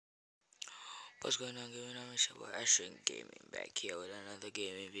What's going on, gaming? I'm your boy Ashton Gaming, back here with another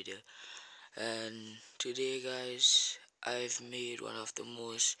gaming video. And today, guys, I've made one of the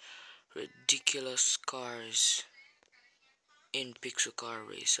most ridiculous cars in Pixel Car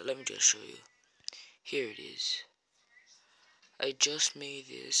Race. So let me just show you. Here it is. I just made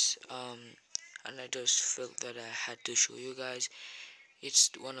this, and I just felt that I had to show you guys.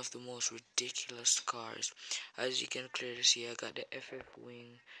 It's one of the most ridiculous cars. As you can clearly see, I got the FF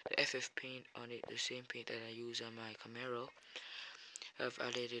wing, the FF paint on it, the same paint that I use on my Camaro. I've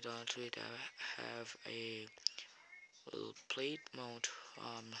added it onto it. I have a little plate mount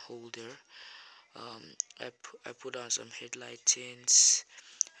holder. I put on some headlight tints.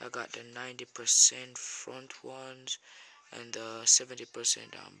 I got the 90% front ones and the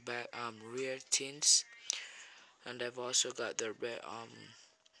 70% back rear tints. And I've also got the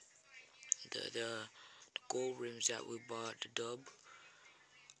the gold rims that we bought, the dub.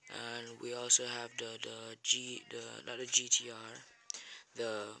 And we also have the not the GTR,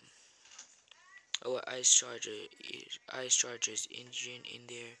 the our ice charger's engine in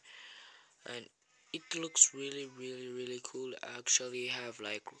there, and it looks really cool. I actually have,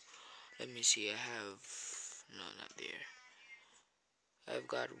 like, let me see, I have, no, not there. I've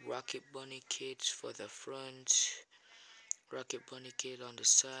got Rocket Bunny kits for the front, Rocket Bunny kit on the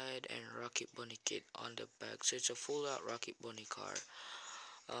side, and Rocket Bunny kit on the back. So it's a full out Rocket Bunny car.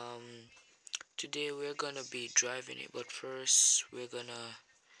 um Today we're gonna be driving it, but first we're gonna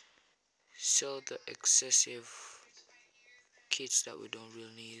sell the excessive kits that we don't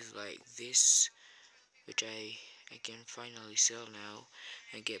really need, like this, which I can finally sell now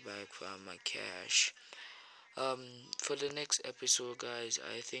and get back my cash. Um, for the next episode, guys,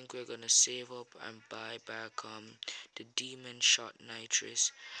 I think we're gonna save up and buy back the Demon Shot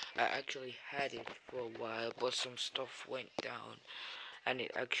Nitrous. I actually had it for a while, but some stuff went down, and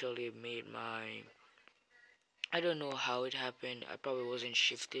it actually made my, I don't know how it happened. I probably wasn't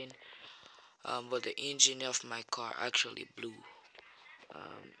shifting. But the engine of my car actually blew.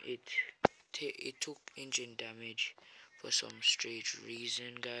 It took engine damage for some strange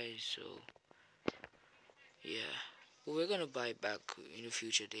reason, guys. So yeah, but we're gonna buy it back in the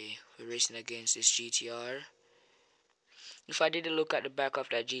future day. We're racing against this GTR. If I didn't look at the back of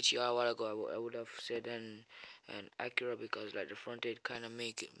that GTR a while ago, I would have said an Acura, because like the front end kind of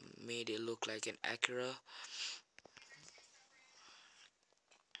made it look like an Acura.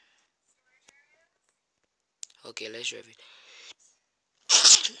 Okay, let's drive it.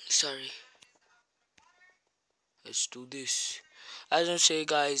 Sorry. Let's do this. As I say,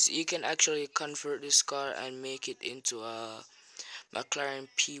 guys, you can actually convert this car and make it into a McLaren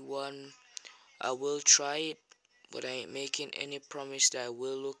P1. I will try it, but I ain't making any promise that it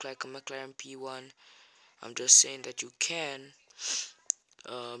will look like a McLaren P1. I'm just saying that you can.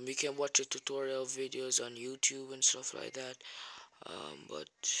 You can watch the tutorial videos on YouTube and stuff like that. But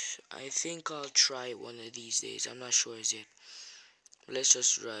I think I'll try it one of these days. I'm not sure is it. Let's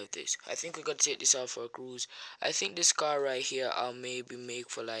just drive this. I think we're gonna take this out for a cruise. I think this car right here I'll maybe make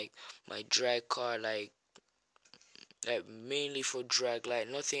for like my drag car, like mainly for drag, like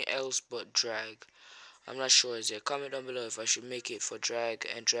nothing else but drag. I'm not sure is it. Comment down below if I should make it for drag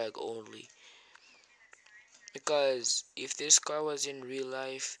and drag only. Because if this car was in real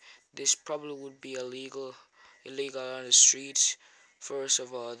life, this probably would be illegal on the streets. First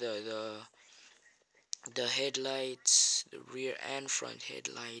of all, the headlights, the rear and front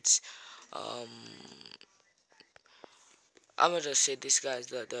headlights. Um, I'm gonna just say this, guys.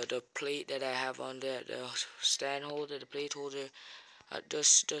 The plate that I have on there, the stand holder, the plate holder.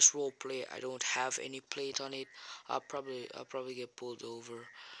 Just role play. I don't have any plate on it. I'll probably get pulled over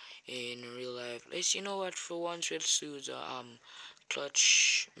in real life. Let's, you know what? For once, let's do the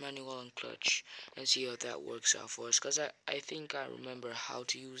clutch, manual and clutch, and see how that works out for us. Cause I think I remember how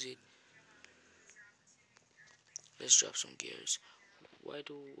to use it. Let's drop some gears. Why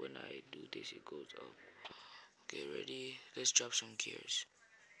do when I do this it goes up? Okay, ready? Let's drop some gears.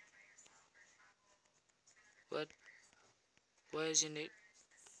 What? Why isn't it?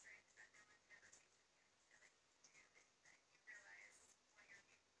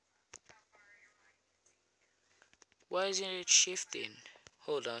 Why isn't it shifting?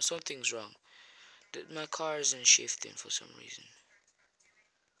 Hold on, something's wrong. My car isn't shifting for some reason.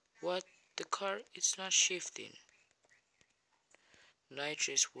 What? The car, it's not shifting.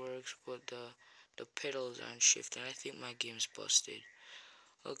 Nitrous works, but the pedals aren't shifting. I think my game's busted.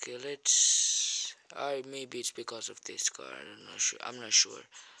 Okay, let's. Maybe it's because of this car. I'm not sure. I'm not sure.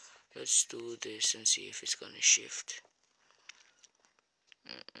 Let's do this and see if it's gonna shift.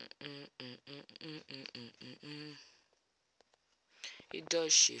 It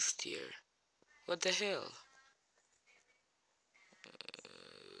does shift here. What the hell?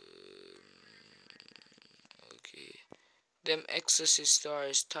 Okay. Them Exorcist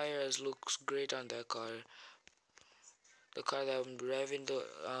stars tires looks great on that car. The car that I'm driving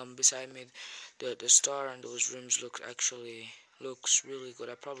beside me, the star on those rims looks really good.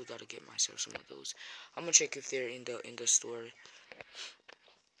 I probably gotta get myself some of those. I'm gonna check if they're in the store.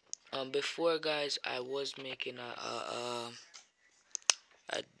 Before guys, I was making a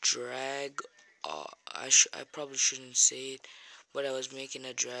drag. I probably shouldn't say it, but I was making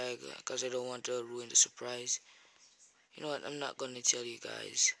a drag because I don't want to ruin the surprise. You know what? I'm not gonna tell you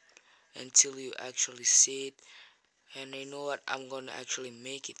guys until you actually see it. And you know what? I'm gonna actually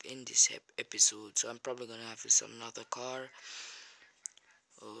make it in this episode, so I'm probably gonna have to sell another car.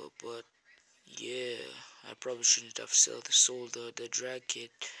 But yeah, I probably shouldn't have sold the drag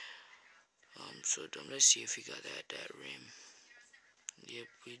kit. So let's see if we got that rim. Yep,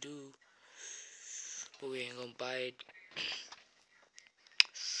 we do. But we ain't gonna buy it.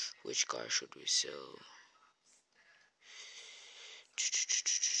 Which car should we sell?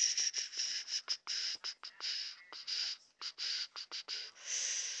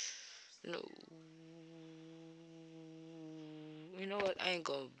 No. You know what? I ain't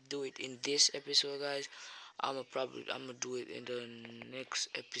gonna do it in this episode, guys. I'm gonna do it in the next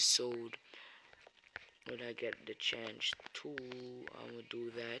episode when I get the chance to. I'm gonna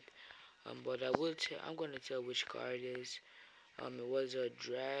do that. But I'm gonna tell which car it is. It was a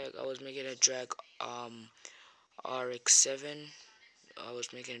drag. I was making a drag RX-7. I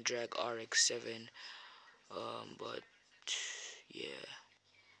was making a drag RX-7. But yeah,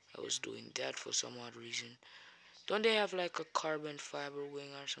 I was doing that for some odd reason. Don't they have like a carbon fiber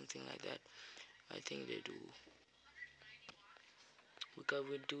wing or something like that? I think they do. Because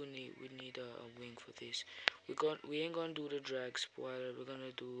we need a wing for this. We ain't gonna do the drag spoiler. We're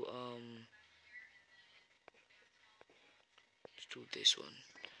gonna do let's do this one.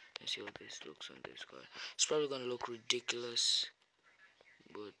 Let's see how this looks on this car. It's probably gonna look ridiculous,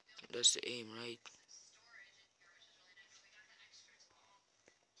 but that's the aim, right?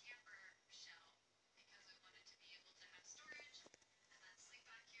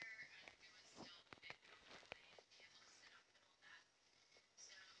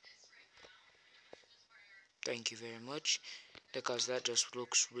 Thank you very much. Because that just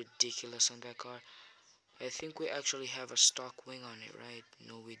looks ridiculous on that car. I think we actually have a stock wing on it, right?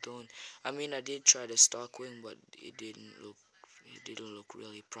 No, we don't. I mean, I did try the stock wing, but it didn't look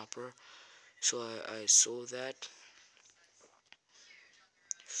really proper. So I saw that.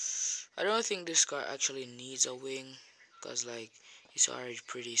 I don't think this car actually needs a wing, cause like it's already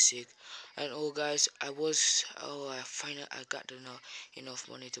pretty sick. And oh guys, I finally I got enough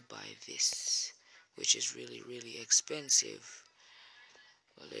money to buy this, which is really expensive.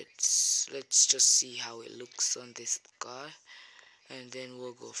 Well, let's just see how it looks on this car, and then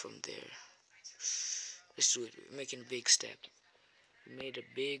we'll go from there. Let's do it. We're making a big step. We made a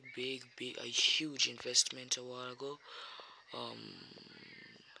a huge investment a while ago.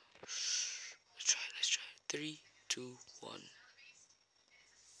 Let's try. 3, 2, 1.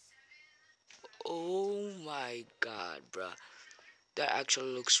 Oh my god, bro. That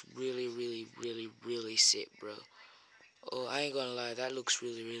actually looks really sick, bro. Oh, I ain't gonna lie, that looks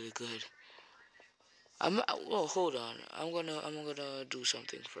really good. Well, hold on. I'm gonna do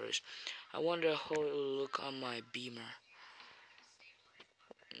something first. I wonder how it'll look on my Beamer.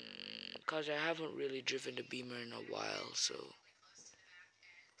 Cause I haven't really driven the Beamer in a while, so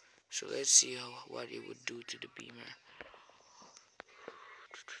let's see what it would do to the Beamer.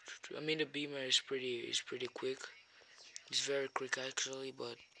 I mean, the Beamer is pretty quick. It's very quick actually,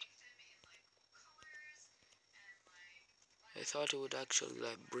 but I thought it would actually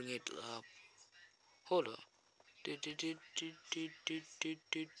like bring it up. Hold on.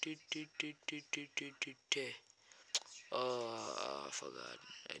 Oh, I forgot.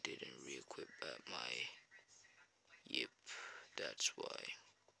 I didn't re-equip my. Yep, that's why.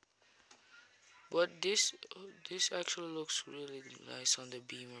 But this actually looks really nice on the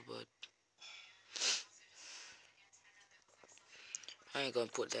Beamer, but I ain't gonna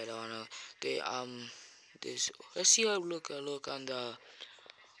put that on. They this. Let's see how look on the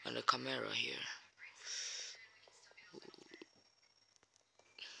camera here.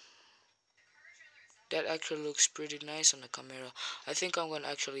 That actually looks pretty nice on the camera. I think I'm gonna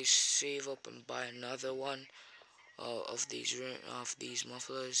actually save up and buy another one of these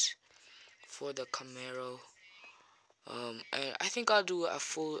mufflers for the Camaro. And I think I'll do a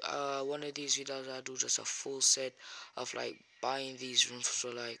full one of these videos. I'll do just a full set of like buying these rims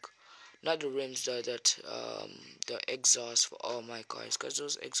for like not the rims, the exhaust for all my cars, because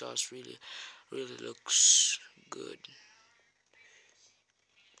those exhausts really looks good.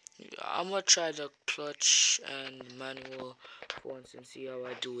 I'm gonna try the clutch and manual once and see how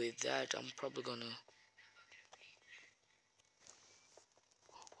I do with that. I'm probably gonna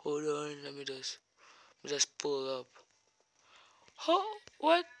hold on. Let me just pull up. Oh,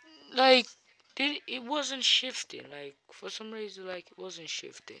 what? Like, it wasn't shifting? Like, for some reason, like, it wasn't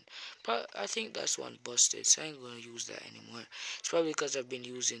shifting. But I think that's one busted, so I ain't gonna use that anymore. It's probably because I've been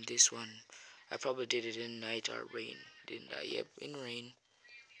using this one. I probably did it in night or rain, didn't I? Yep, in rain.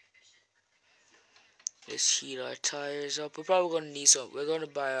 Let's heat our tires up. We're probably gonna need some. We're gonna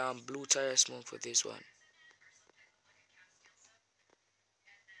buy blue tire smoke for this one.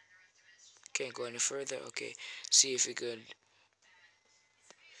 Can't go any further. Okay, see if we could.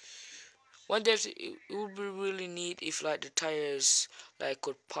 One day it would be really neat if like the tires like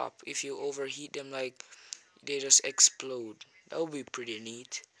could pop if you overheat them, like they just explode. That would be pretty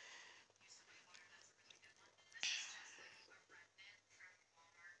neat.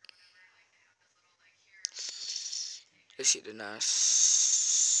 Let's hit the NAS.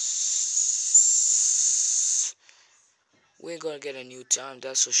 We ain't gonna get a new time,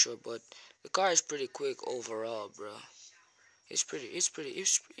 that's for sure. But the car is pretty quick overall, bro. It's good. It's good.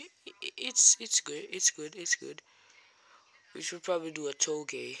 It's good. We should probably do a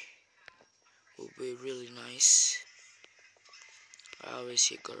toge. Would be really nice. I always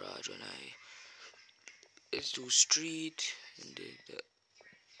hit garage when I. Let's do street. And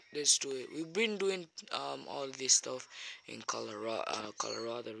let's do it. We've been doing all this stuff in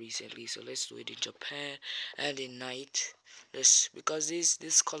Colorado recently, so let's do it in Japan and in night. Let's, because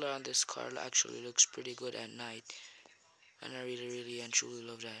this color on this car actually looks pretty good at night, and I really and truly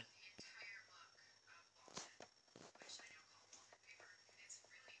love that.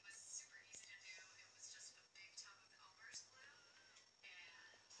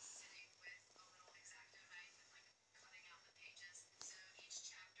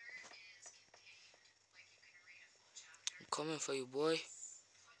 I'm coming for you, boy.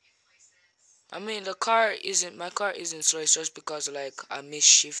 I mean, my car isn't slow. It's just because like I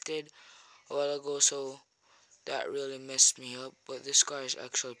misshifted a while ago, so that really messed me up. But this car is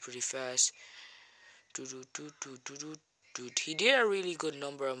actually pretty fast. Do do do do do do. Dude, he did a really good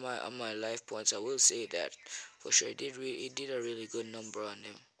number on my life points. I will say that for sure. He did a really good number on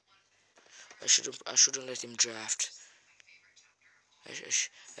them. I shouldn't let him draft.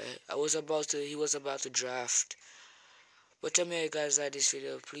 I was about to. He was about to draft. But tell me how you guys like this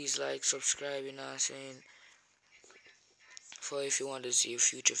video. Please like, subscribe. You know what I'm saying? For if you want to see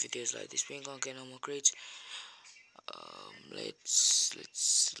future videos like this, we ain't gonna get no more crates. Let's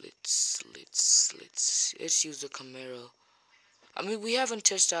use the Camaro. I mean, we haven't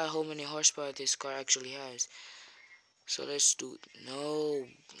tested out how many horsepower this car actually has. So let's do no.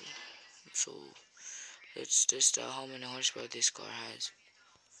 So let's test out how many horsepower this car has.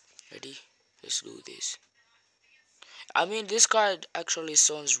 Ready? Let's do this. I mean, this car actually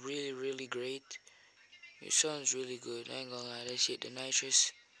sounds really great. It sounds really good. I ain't gonna lie. Let's hit the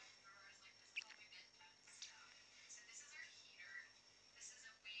nitrous.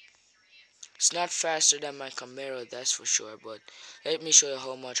 It's not faster than my Camaro, that's for sure. But let me show you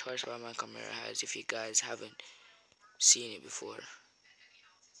how much horsepower my Camaro has if you guys haven't seen it before.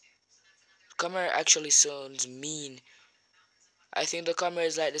 Camaro actually sounds mean. I think the Camaro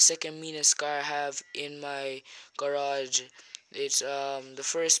is like the second meanest car I have in my garage. It's the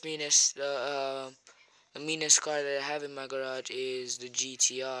first meanest the meanest car that I have in my garage is the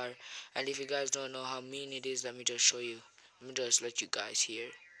GTR. And if you guys don't know how mean it is, let me just show you. Let me just let you guys hear.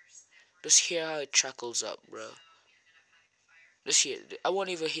 Just hear how it trackles up, bro. Just hear. I won't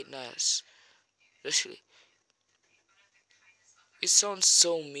even hit NAS. Just hear. It sounds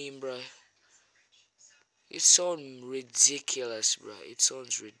so mean, bro. It sounds ridiculous, bro. It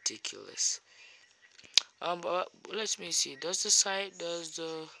sounds ridiculous. But let me see. Does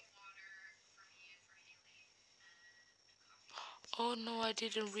the? Oh no, I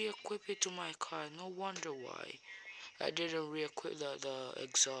didn't re-equip it to my car. No wonder why. I didn't re-equip the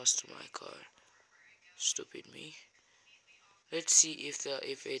exhaust to my car. Stupid me. Let's see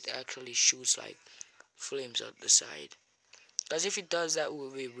if it actually shoots like flames out the side. Cause if it does, that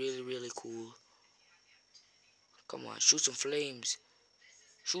would be really cool. Come on, shoot some flames.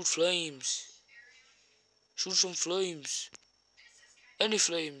 Shoot flames. Shoot some flames. Any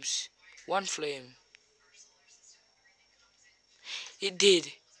flames. One flame. It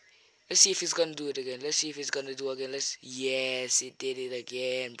did. Let's see if it's gonna do it again. Let's see if it's gonna do it again. Yes, it did it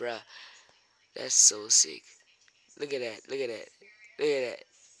again, bruh. That's so sick. Look at that. Look at that. Look at that.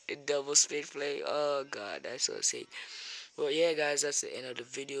 Double speed play. Oh god, that's so sick. Well, yeah, guys, that's the end of the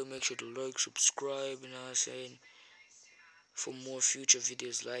video. Make sure to like, subscribe, you know what I'm saying, for more future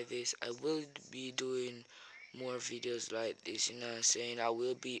videos like this. I will be doing more videos like this, you know what I'm saying. I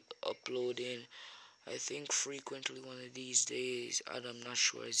will be uploading, I think, frequently one of these days, and I'm not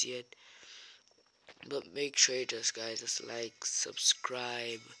sure as yet. But make sure just, guys, just like,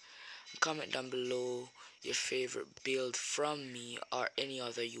 subscribe, comment down below your favorite build from me or any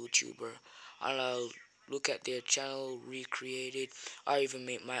other YouTuber, and I'll look at their channel, recreate it, or even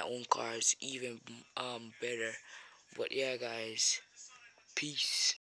make my own cars even better. But yeah, guys, peace.